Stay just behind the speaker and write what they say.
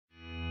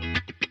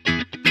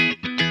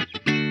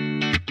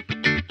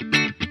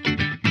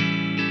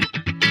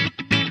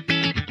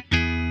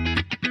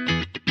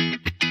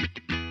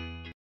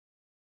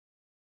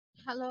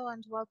Hello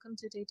and welcome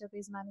to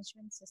Database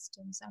Management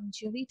Systems. I'm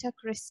Julita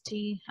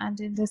Christie, and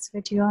in this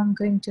video I'm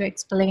going to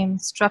explain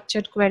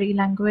structured query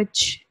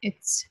language,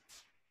 its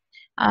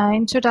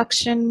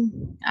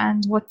introduction,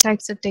 and what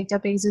types of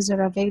databases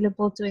are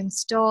available to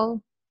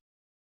install,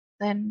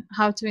 then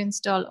how to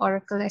install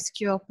Oracle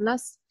SQL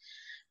Plus,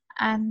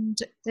 and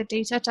the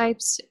data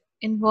types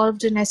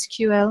involved in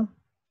SQL,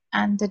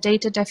 and the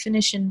data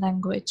definition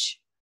language.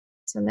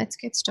 So let's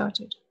get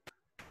started.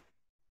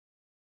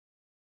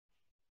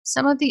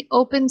 Some of the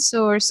open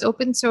source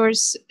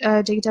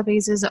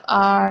databases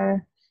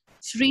are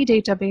free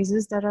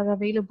databases that are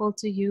available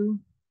to you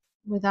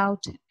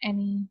without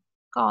any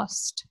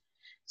cost.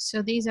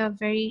 So these are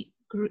very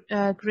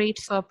great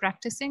for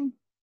practicing.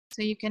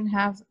 So you can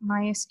have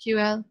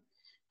MySQL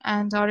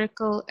and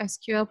Oracle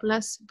SQL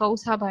Plus.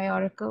 Both are by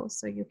Oracle,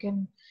 so you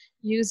can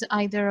use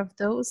either of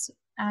those.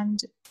 And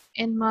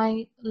in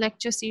my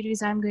lecture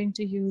series, I'm going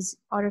to use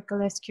Oracle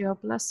SQL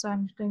Plus, so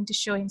I'm going to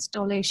show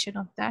installation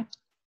of that.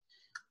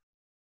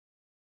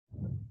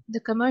 The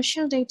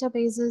commercial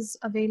databases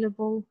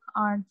available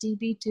are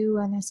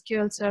DB2 and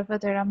SQL Server.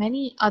 There are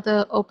many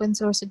other open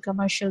source and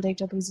commercial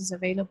databases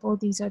available.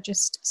 These are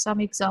just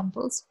some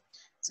examples.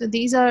 So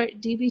these are,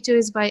 DB2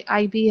 is by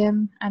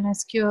IBM and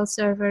SQL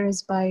Server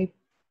is by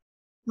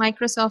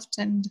Microsoft,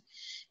 and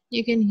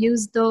you can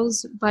use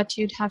those, but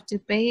you'd have to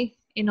pay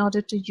in order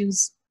to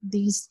use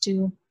these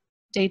two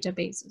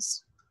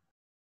databases.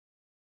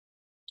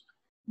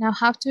 Now,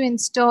 how to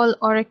install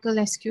Oracle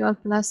SQL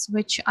Plus,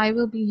 which I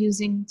will be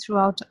using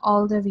throughout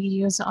all the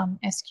videos on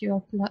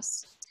SQL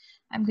Plus.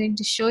 I'm going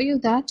to show you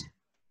that.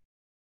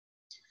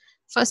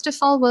 First of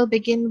all, we'll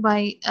begin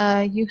by,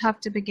 you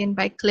have to begin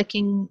by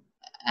clicking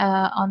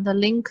on the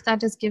link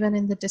that is given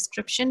in the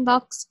description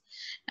box.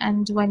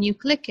 And when you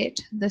click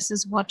it, this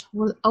is what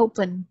will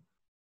open.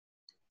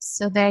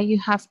 So there you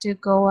have to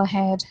go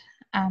ahead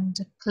and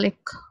click,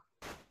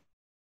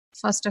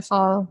 first of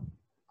all,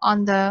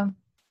 on the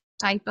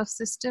type of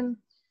system.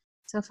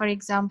 So for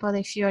example,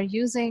 if you're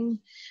using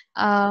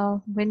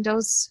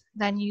Windows,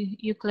 then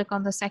you click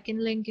on the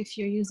second link. If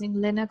you're using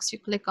Linux, you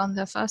click on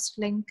the first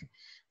link.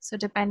 So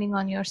depending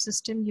on your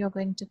system, you're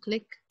going to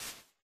click.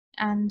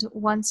 And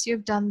once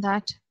you've done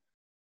that,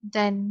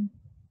 then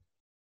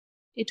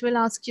it will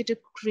ask you to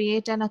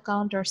create an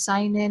account or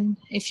sign in.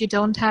 If you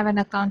don't have an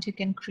account, you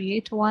can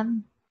create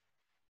one.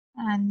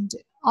 And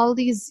all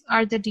these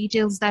are the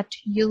details that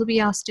you'll be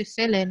asked to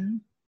fill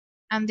in.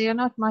 And they are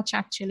not much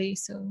actually,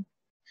 so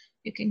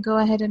you can go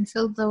ahead and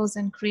fill those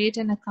and create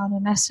an account.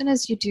 And as soon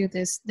as you do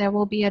this, there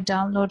will be a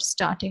download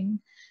starting.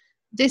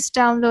 This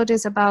download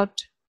is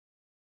about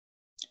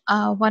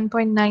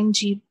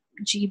 1.9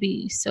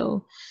 GB.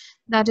 So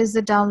that is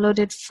the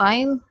downloaded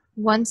file.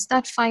 Once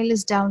that file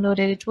is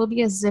downloaded, it will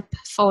be a zip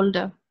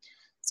folder.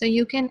 So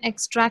you can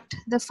extract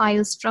the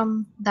files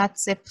from that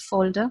zip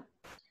folder.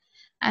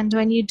 And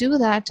when you do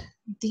that,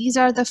 these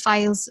are the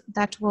files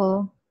that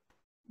will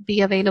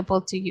be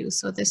available to you.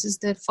 So this is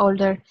the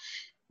folder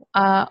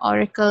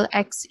Oracle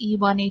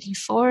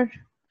XE184,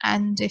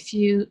 and if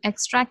you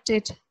extract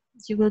it,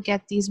 you will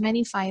get these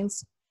many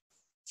files.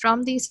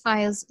 From these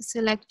files,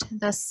 select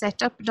the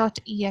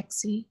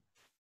setup.exe,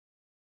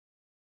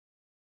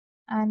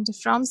 and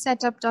from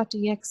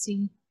setup.exe,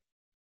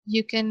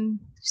 you can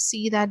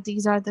see that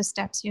these are the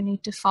steps you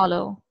need to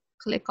follow.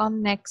 Click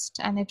on next,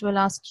 and it will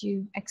ask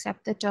you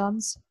accept the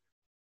terms.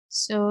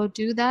 So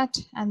do that,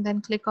 and then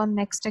click on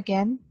next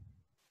again.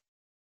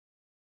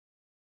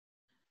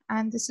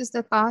 And this is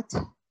the path.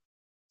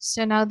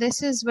 So now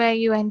this is where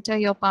you enter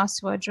your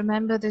password.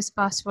 Remember this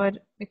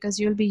password because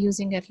you'll be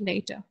using it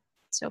later.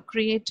 So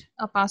create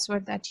a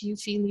password that you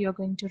feel you're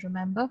going to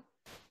remember.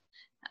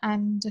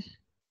 And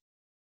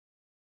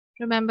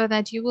remember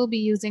that you will be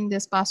using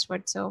this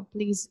password, so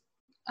please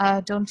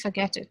don't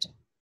forget it.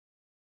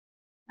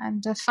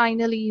 And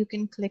finally, you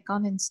can click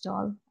on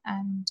install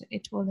and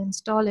it will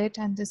install it,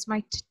 and this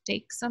might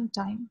take some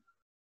time.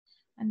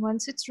 And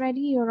once it's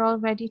ready, you're all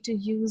ready to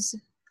use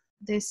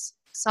this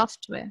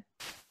software.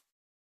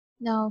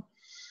 Now,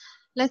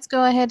 let's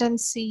go ahead and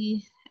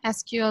see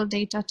SQL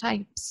data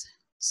types.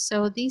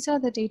 So these are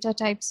the data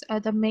types,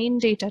 the main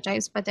data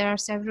types, but there are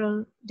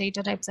several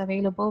data types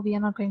available. We are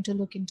not going to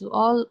look into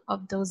all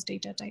of those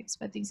data types,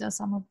 but these are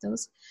some of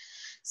those.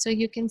 So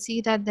you can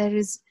see that there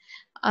is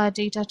a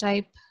data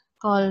type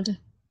called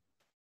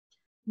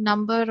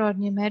number or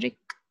numeric,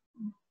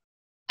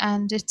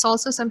 and it's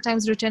also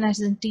sometimes written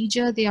as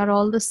integer. They are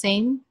all the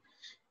same.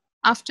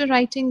 After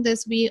writing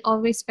this, we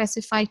always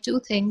specify two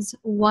things.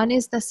 One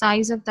is the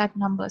size of that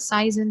number,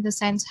 size in the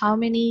sense how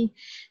many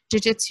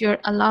digits you're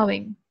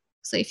allowing.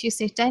 So if you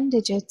say 10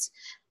 digits,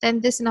 then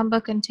this number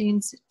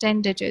contains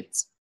 10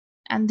 digits.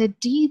 And the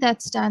D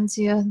that stands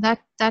here,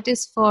 that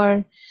is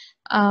for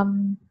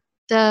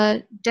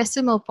the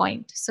decimal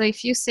point. So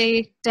if you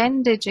say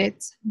 10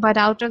 digits, but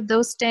out of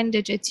those 10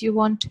 digits, you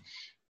want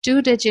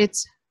 2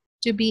 digits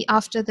to be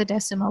after the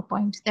decimal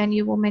point, then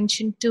you will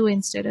mention 2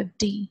 instead of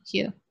D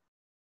here.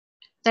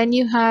 Then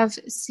you have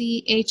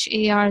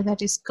CHAR,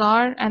 that is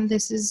char, and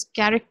this is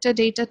character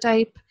data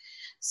type.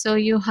 So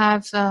you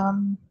have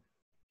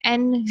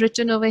n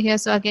written over here.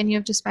 So again, you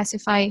have to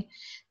specify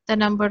the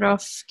number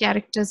of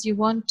characters you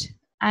want.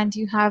 And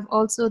you have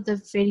also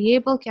the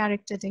variable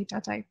character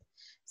data type.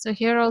 So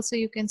here also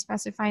you can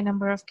specify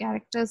number of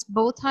characters.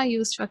 Both are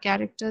used for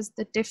characters.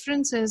 The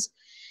difference is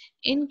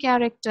in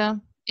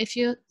character, if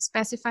you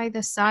specify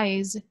the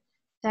size,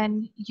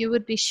 then you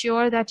would be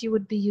sure that you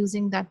would be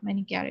using that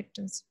many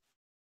characters.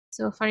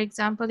 So for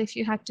example, if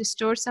you had to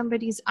store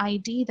somebody's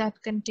ID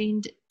that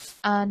contained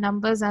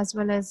numbers as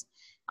well as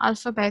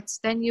alphabets,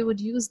 then you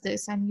would use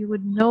this and you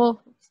would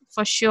know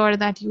for sure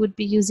that you would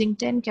be using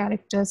 10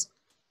 characters.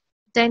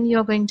 Then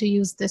you're going to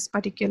use this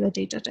particular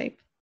data type.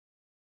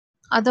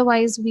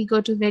 Otherwise, we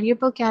go to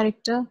variable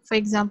character. For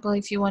example,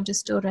 if you want to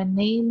store a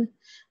name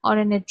or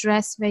an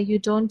address where you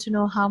don't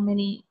know how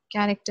many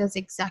characters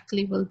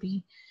exactly will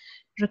be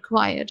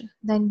required,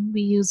 then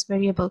we use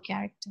variable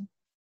character.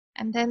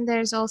 And then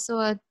there's also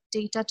a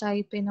data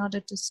type in order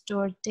to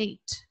store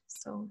date.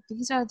 So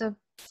these are the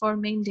 4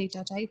 main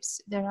data types.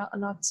 There are a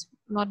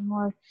lot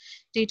more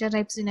data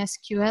types in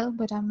SQL,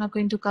 but I'm not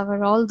going to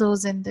cover all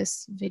those in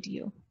this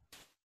video.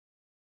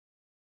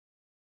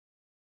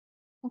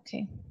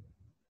 Okay.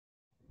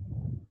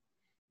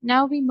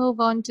 Now we move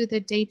on to the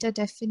data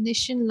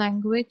definition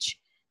language.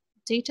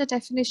 Data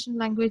definition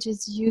language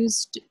is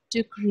used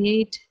to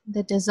create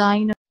the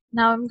design.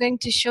 Now I'm going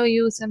to show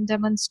you some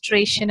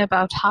demonstration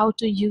about how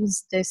to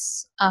use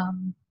this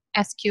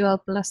SQL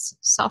Plus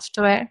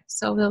software.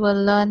 So we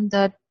will learn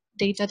the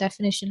data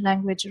definition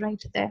language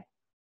right there.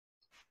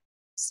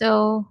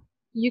 So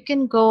you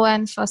can go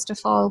and first of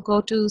all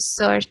go to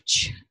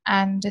search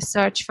and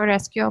search for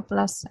SQL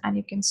Plus and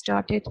you can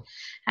start it,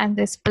 and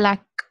this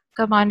black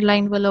command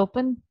line will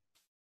open.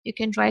 You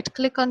can right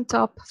click on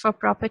top for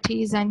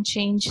properties and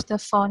change the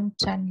font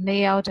and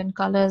layout and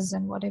colors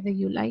and whatever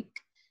you like.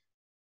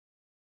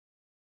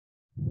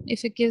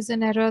 If it gives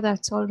an error,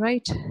 that's all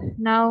right.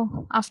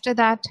 Now, after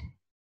that,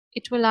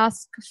 it will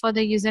ask for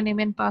the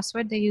username and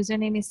password. The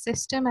username is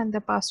system and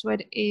the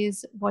password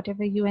is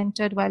whatever you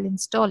entered while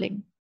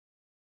installing.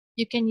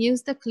 You can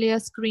use the clear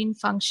screen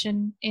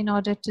function in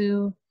order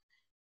to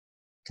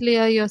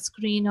clear your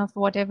screen of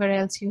whatever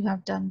else you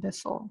have done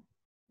before.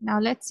 Now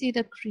let's see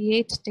the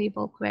create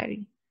table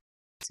query.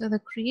 So the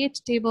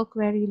create table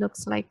query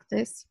looks like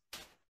this.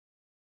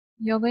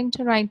 You're going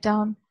to write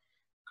down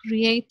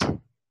create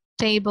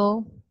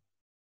table,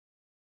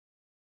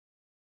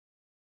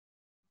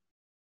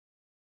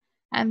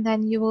 and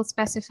then you will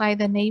specify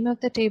the name of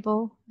the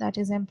table, that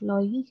is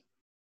employee.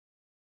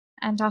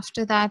 And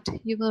after that,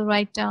 you will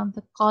write down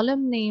the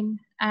column name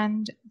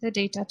and the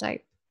data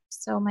type.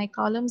 So my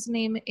column's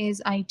name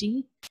is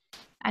ID,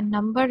 and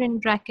number in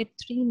bracket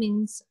 3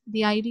 means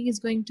the ID is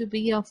going to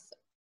be of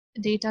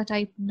data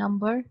type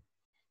number,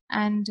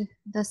 and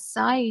the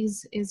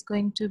size is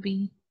going to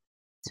be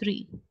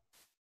 3.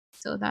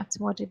 So that's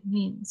what it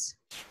means.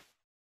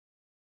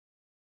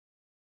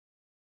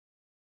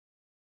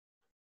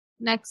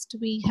 Next,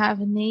 we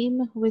have a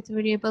name with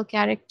variable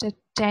character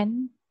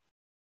 10,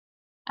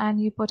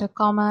 and you put a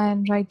comma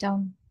and write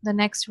down the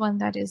next one,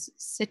 that is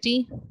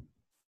city.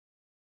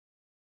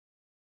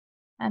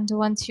 And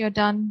once you're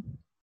done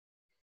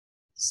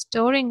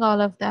storing all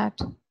of that,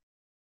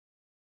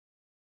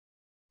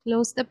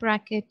 close the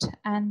bracket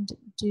and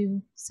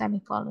do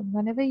semicolon.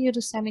 Whenever you do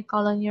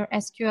semicolon, your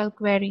SQL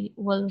query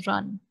will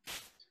run.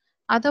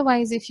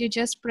 Otherwise, if you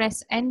just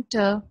press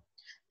enter,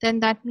 then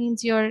that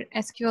means your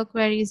SQL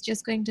query is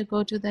just going to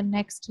go to the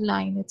next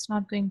line. It's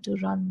not going to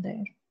run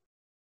there.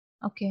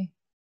 Okay,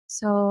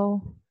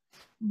 so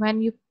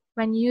when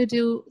you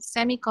do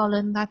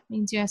semicolon, that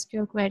means your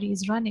SQL query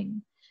is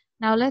running.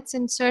 Now let's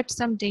insert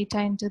some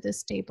data into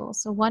this table.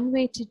 So one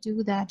way to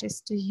do that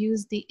is to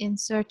use the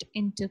insert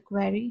into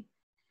query.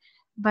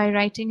 By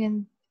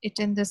writing it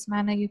in this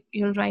manner,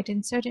 you'll write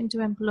insert into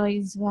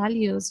employees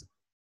values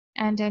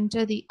and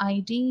enter the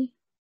ID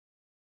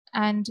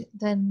and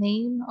the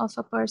name of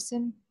a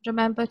person.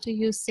 Remember to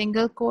use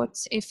single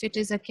quotes if it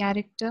is a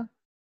character,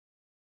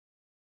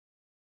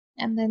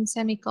 and then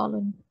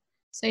semicolon.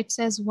 So it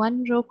says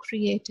 1 row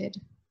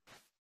created.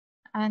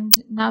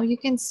 And now you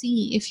can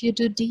see if you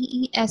do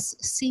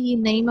DESC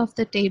name of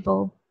the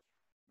table,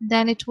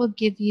 then it will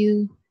give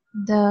you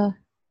the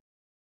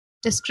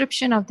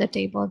description of the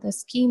table, the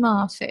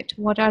schema of it,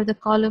 what are the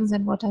columns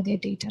and what are their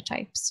data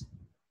types.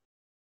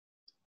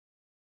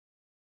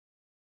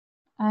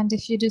 And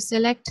if you do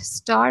select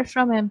star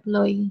from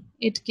employee,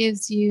 it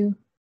gives you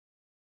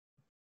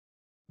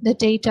the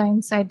data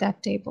inside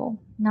that table.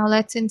 Now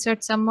let's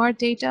insert some more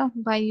data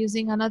by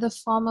using another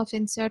form of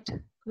insert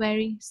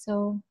query.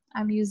 So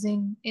I'm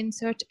using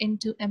insert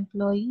into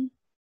employee.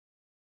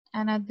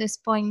 And at this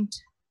point,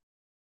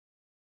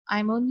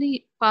 I'm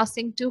only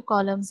passing 2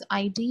 columns,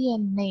 ID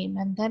and name,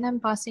 and then I'm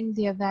passing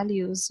their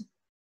values.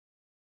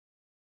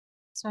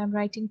 So I'm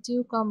writing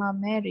 2,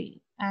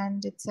 Mary,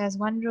 and it says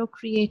 1 row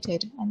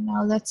created. And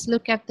now let's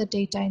look at the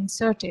data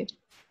inserted.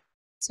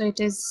 So it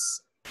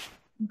is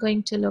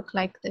going to look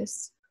like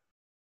this.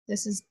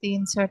 This is the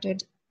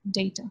inserted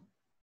data.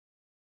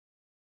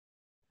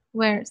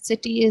 where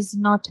city is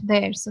not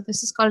there. So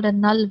this is called a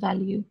null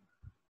value.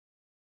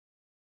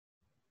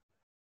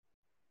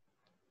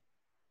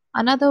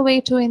 Another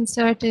way to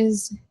insert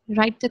is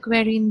write the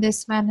query in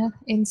this manner.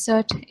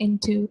 Insert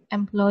into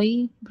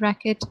employee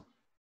bracket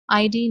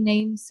ID,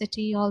 name,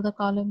 city, all the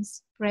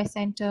columns. Press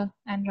enter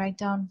and write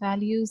down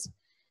values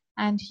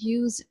and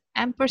use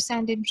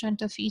ampersand in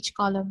front of each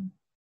column.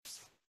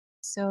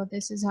 So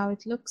this is how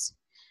it looks.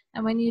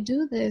 And when you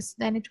do this,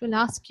 then it will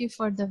ask you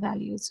for the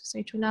values. So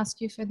it will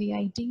ask you for the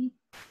ID.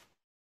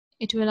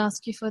 It will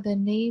ask you for the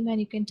name,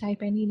 and you can type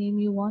any name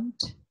you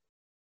want.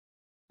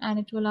 And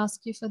it will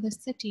ask you for the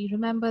city.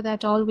 Remember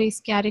that always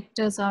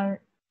characters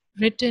are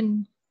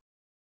written,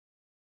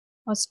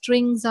 or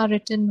strings are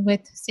written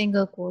with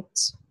single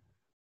quotes.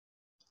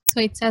 So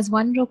it says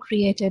one row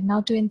created.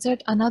 Now to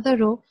insert another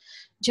row,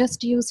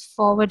 just use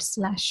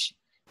 /.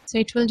 So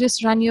it will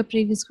just run your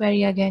previous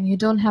query again. You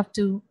don't have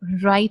to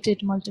write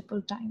it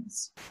multiple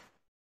times.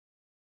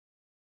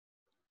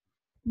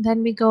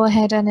 Then we go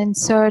ahead and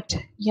insert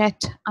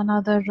yet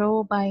another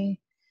row by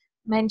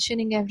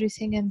mentioning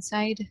everything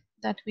inside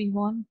that we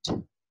want.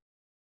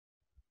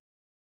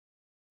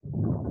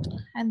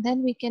 And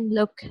then we can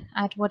look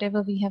at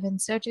whatever we have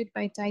inserted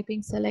by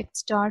typing select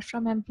star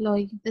from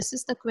employee. This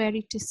is the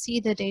query to see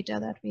the data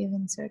that we have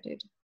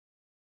inserted.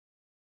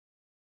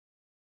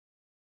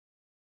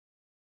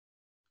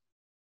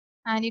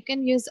 And you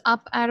can use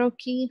up arrow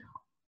key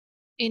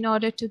in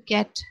order to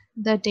get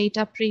the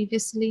data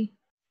previously,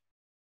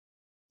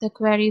 the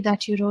query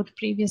that you wrote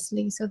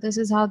previously. So this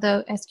is how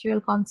the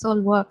SQL console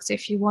works.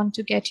 If you want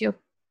to get your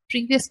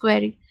previous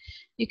query,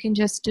 you can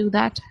just do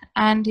that,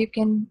 and you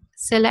can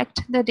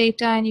select the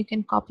data and you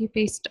can copy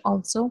paste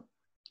also.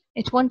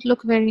 It won't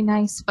look very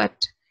nice,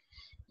 but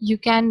you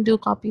can do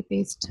copy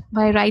paste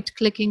by right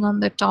clicking on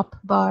the top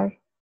bar.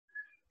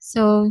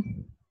 So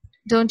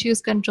don't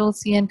use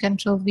Control-C and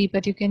Control-V,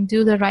 but you can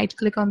do the right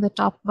click on the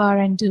top bar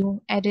and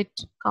do edit,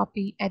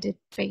 copy, edit,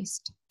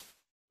 paste.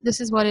 This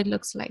is what it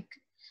looks like.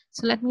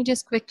 So let me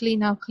just quickly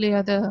now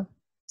clear the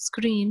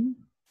screen.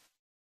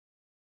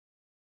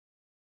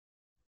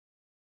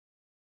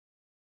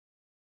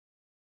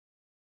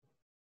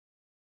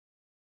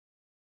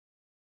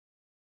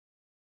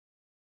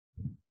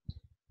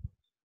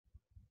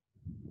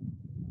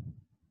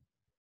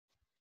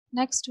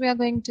 Next, we are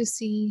going to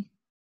see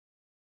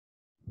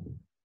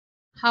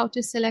how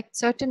to select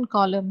certain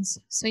columns.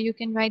 So you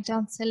can write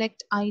down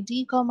select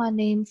ID,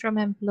 name from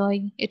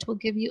employee. It will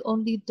give you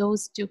only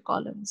those two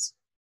columns.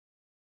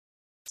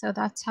 So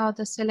that's how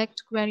the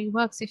select query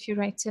works. If you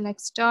write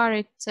select star,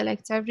 it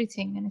selects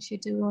everything. And if you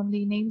do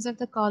only names of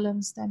the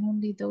columns, then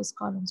only those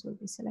columns will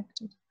be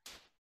selected.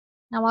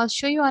 Now I'll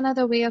show you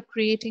another way of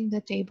creating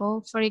the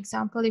table. For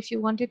example, if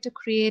you wanted to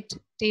create a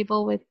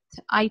table with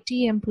IT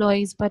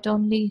employees, but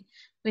only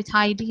with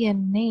ID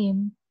and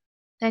name,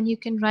 then you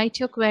can write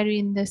your query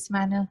in this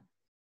manner.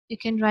 You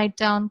can write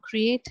down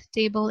create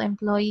table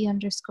employee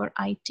underscore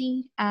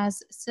IT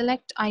as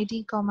select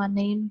ID,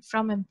 name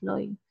from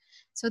employee.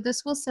 So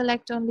this will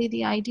select only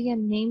the ID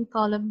and name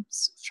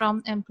columns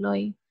from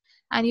employee.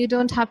 And you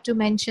don't have to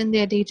mention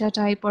their data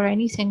type or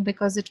anything,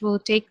 because it will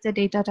take the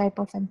data type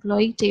of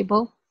employee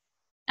table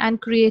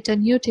and create a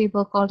new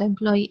table called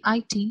employee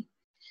IT.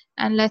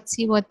 And let's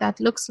see what that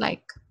looks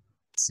like.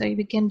 So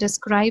we can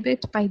describe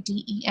it by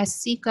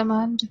DESC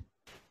command.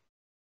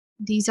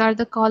 These are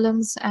the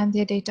columns and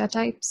their data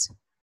types.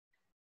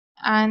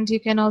 And you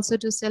can also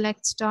do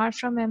select star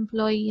from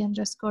employee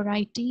underscore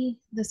IT.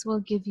 This will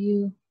give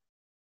you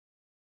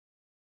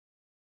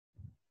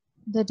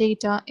the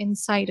data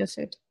inside of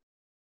it.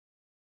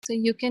 So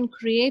you can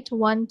create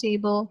one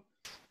table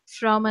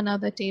from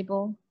another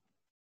table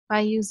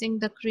by using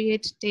the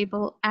create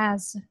table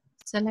as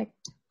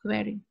select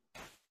query.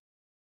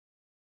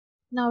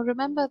 Now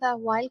remember that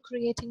while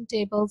creating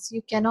tables,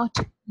 you cannot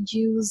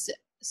use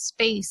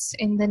space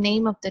in the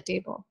name of the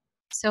table.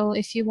 So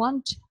if you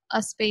want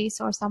a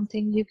space or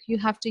something, you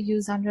have to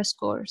use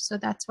underscore. So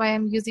that's why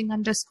I'm using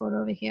underscore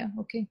over here,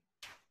 okay?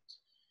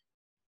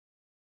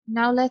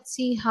 Now let's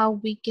see how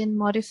we can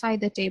modify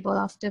the table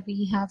after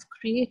we have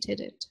created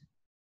it.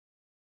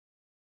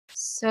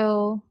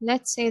 So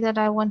let's say that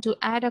I want to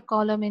add a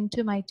column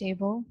into my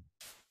table.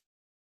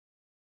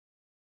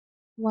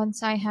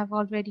 Once I have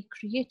already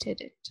created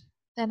it,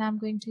 then I'm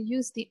going to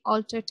use the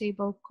alter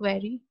table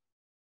query.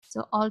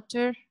 So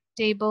alter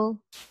table,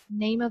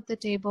 name of the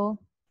table,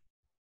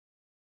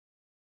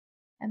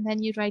 and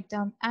then you write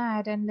down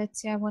add, and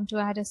let's say I want to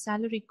add a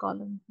salary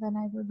column. Then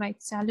I will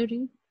write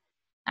salary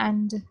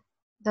and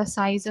the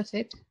size of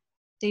it,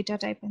 data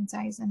type and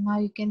size. And now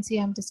you can see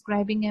I'm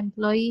describing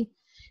employee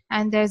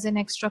and there's an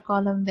extra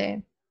column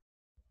there.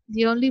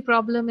 The only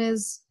problem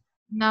is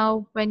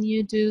now when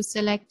you do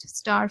select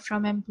star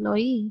from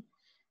employee,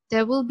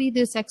 there will be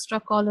this extra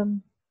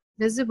column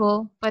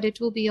visible, but it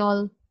will be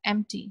all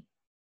empty.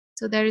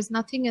 So there is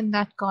nothing in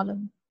that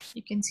column.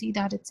 You can see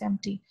that it's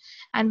empty.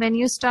 And when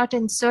you start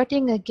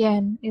inserting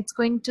again, it's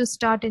going to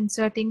start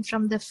inserting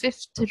from the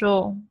 5th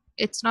row.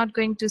 It's not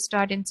going to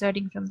start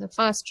inserting from the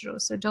 1st row.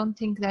 So don't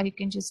think that you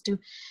can just do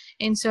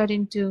insert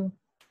into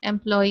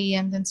employee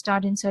and then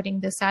start inserting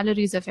the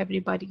salaries of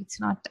everybody. It's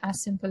not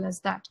as simple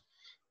as that.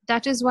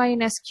 That is why in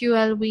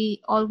SQL,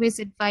 we always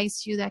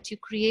advise you that you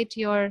create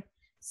your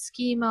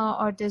schema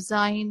or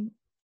design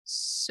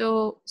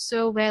so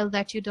well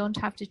that you don't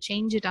have to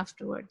change it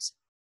afterwards,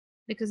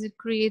 because it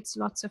creates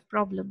lots of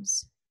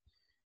problems.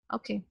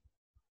 Okay,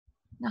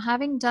 now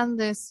having done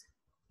this,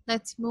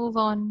 let's move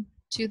on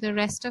to the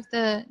rest of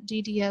the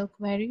DDL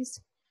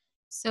queries.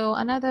 So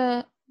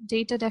another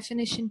data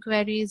definition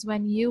query is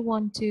when you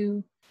want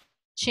to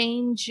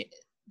change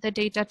the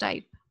data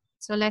type.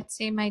 So let's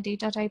say my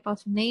data type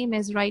of name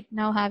is right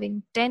now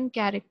having 10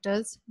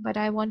 characters, but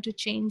I want to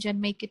change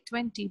and make it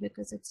 20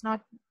 because it's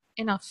not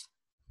enough.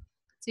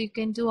 So you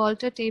can do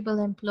alter table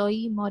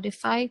employee,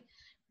 modify,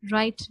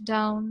 write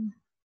down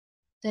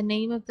the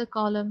name of the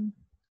column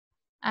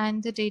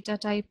and the data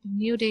type,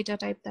 new data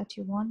type that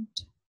you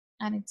want,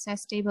 and it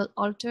says table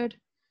altered.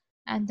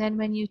 And then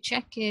when you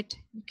check it,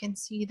 you can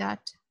see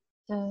that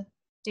the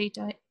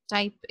data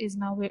type is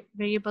now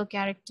variable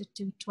character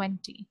to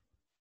 20.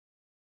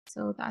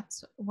 So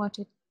that's what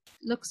it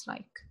looks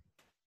like.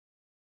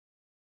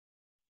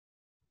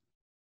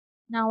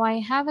 Now I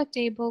have a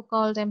table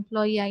called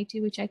employee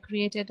IT, which I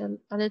created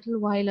a little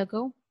while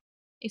ago.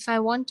 If I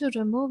want to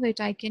remove it,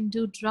 I can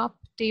do drop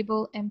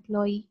table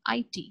employee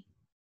IT.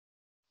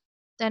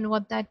 Then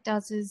what that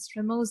does is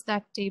removes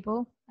that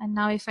table. And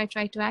now if I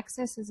try to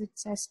access it, it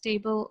says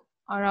table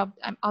or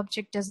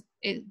object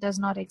does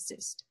not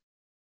exist.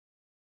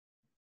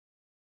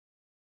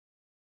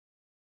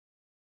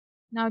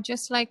 Now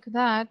just like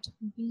that,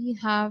 we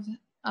have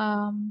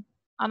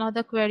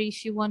another query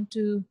if you want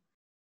to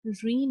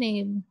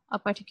rename a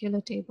particular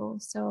table.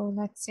 So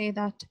let's say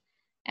that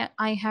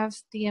I have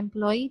the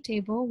employee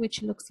table,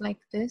 which looks like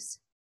this.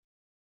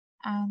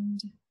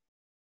 And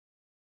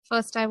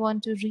first I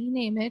want to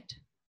rename it.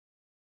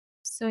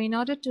 So in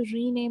order to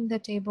rename the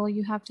table,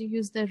 you have to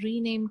use the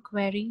rename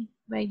query,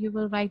 where you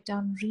will write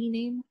down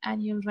rename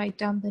and you'll write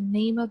down the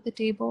name of the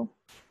table.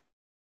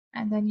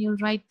 And then you'll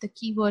write the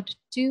keyword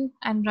to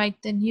and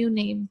write the new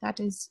name. That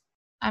is,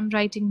 I'm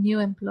writing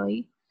new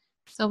employee.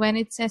 So when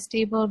it says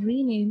table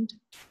renamed,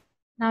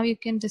 now you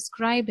can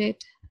describe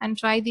it and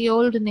try the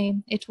old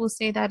name. It will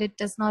say that it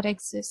does not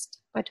exist.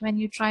 But when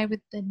you try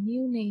with the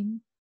new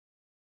name,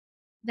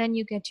 then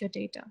you get your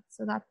data.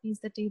 So that means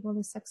the table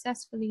is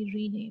successfully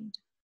renamed.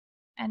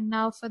 And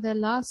now for the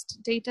last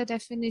data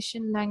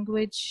definition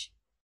language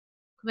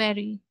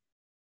query,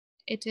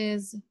 it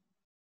is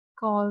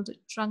called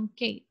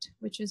truncate,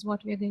 which is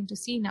what we're going to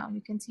see now.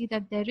 You can see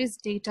that there is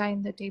data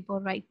in the table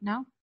right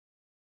now.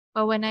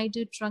 But when I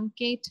do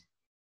truncate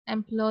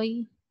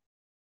employee,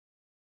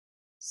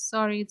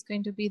 sorry, it's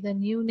going to be the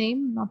new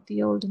name, not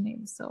the old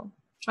name. So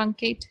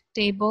truncate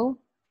table,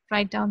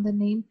 write down the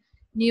name,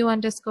 new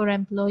underscore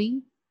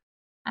employee,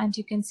 and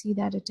you can see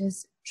that it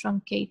is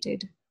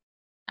truncated.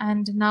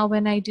 And now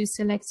when I do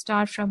select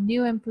star from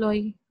new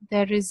employee,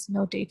 there is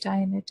no data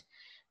in it.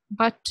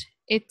 But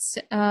it's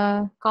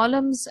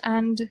columns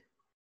and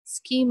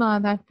schema,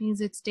 that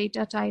means its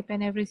data type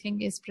and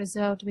everything is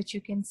preserved, which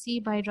you can see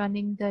by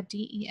running the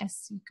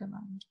desc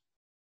command.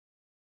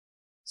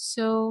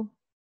 So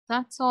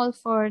that's all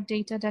for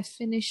data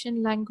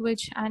definition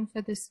language and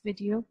for this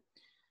video.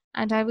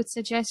 And I would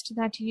suggest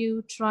that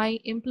you try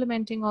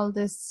implementing all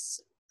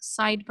this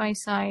side by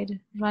side,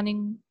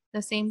 running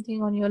the same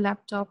thing on your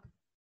laptop,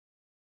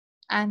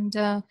 and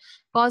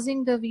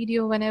pausing the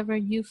video whenever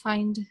you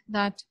find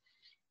that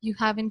you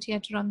haven't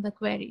yet run the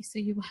query. So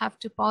you have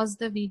to pause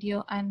the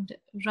video and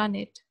run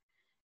it.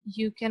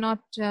 You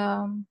cannot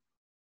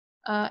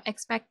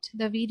expect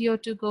the video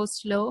to go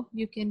slow.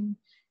 You can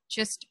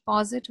just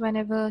pause it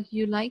whenever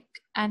you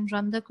like and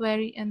run the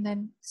query and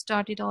then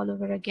start it all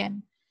over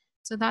again.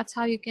 So that's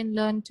how you can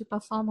learn to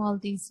perform all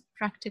these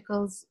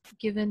practicals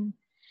given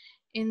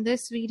in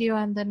this video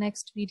and the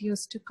next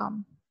videos to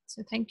come.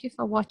 So thank you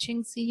for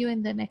watching. See you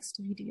in the next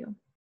video.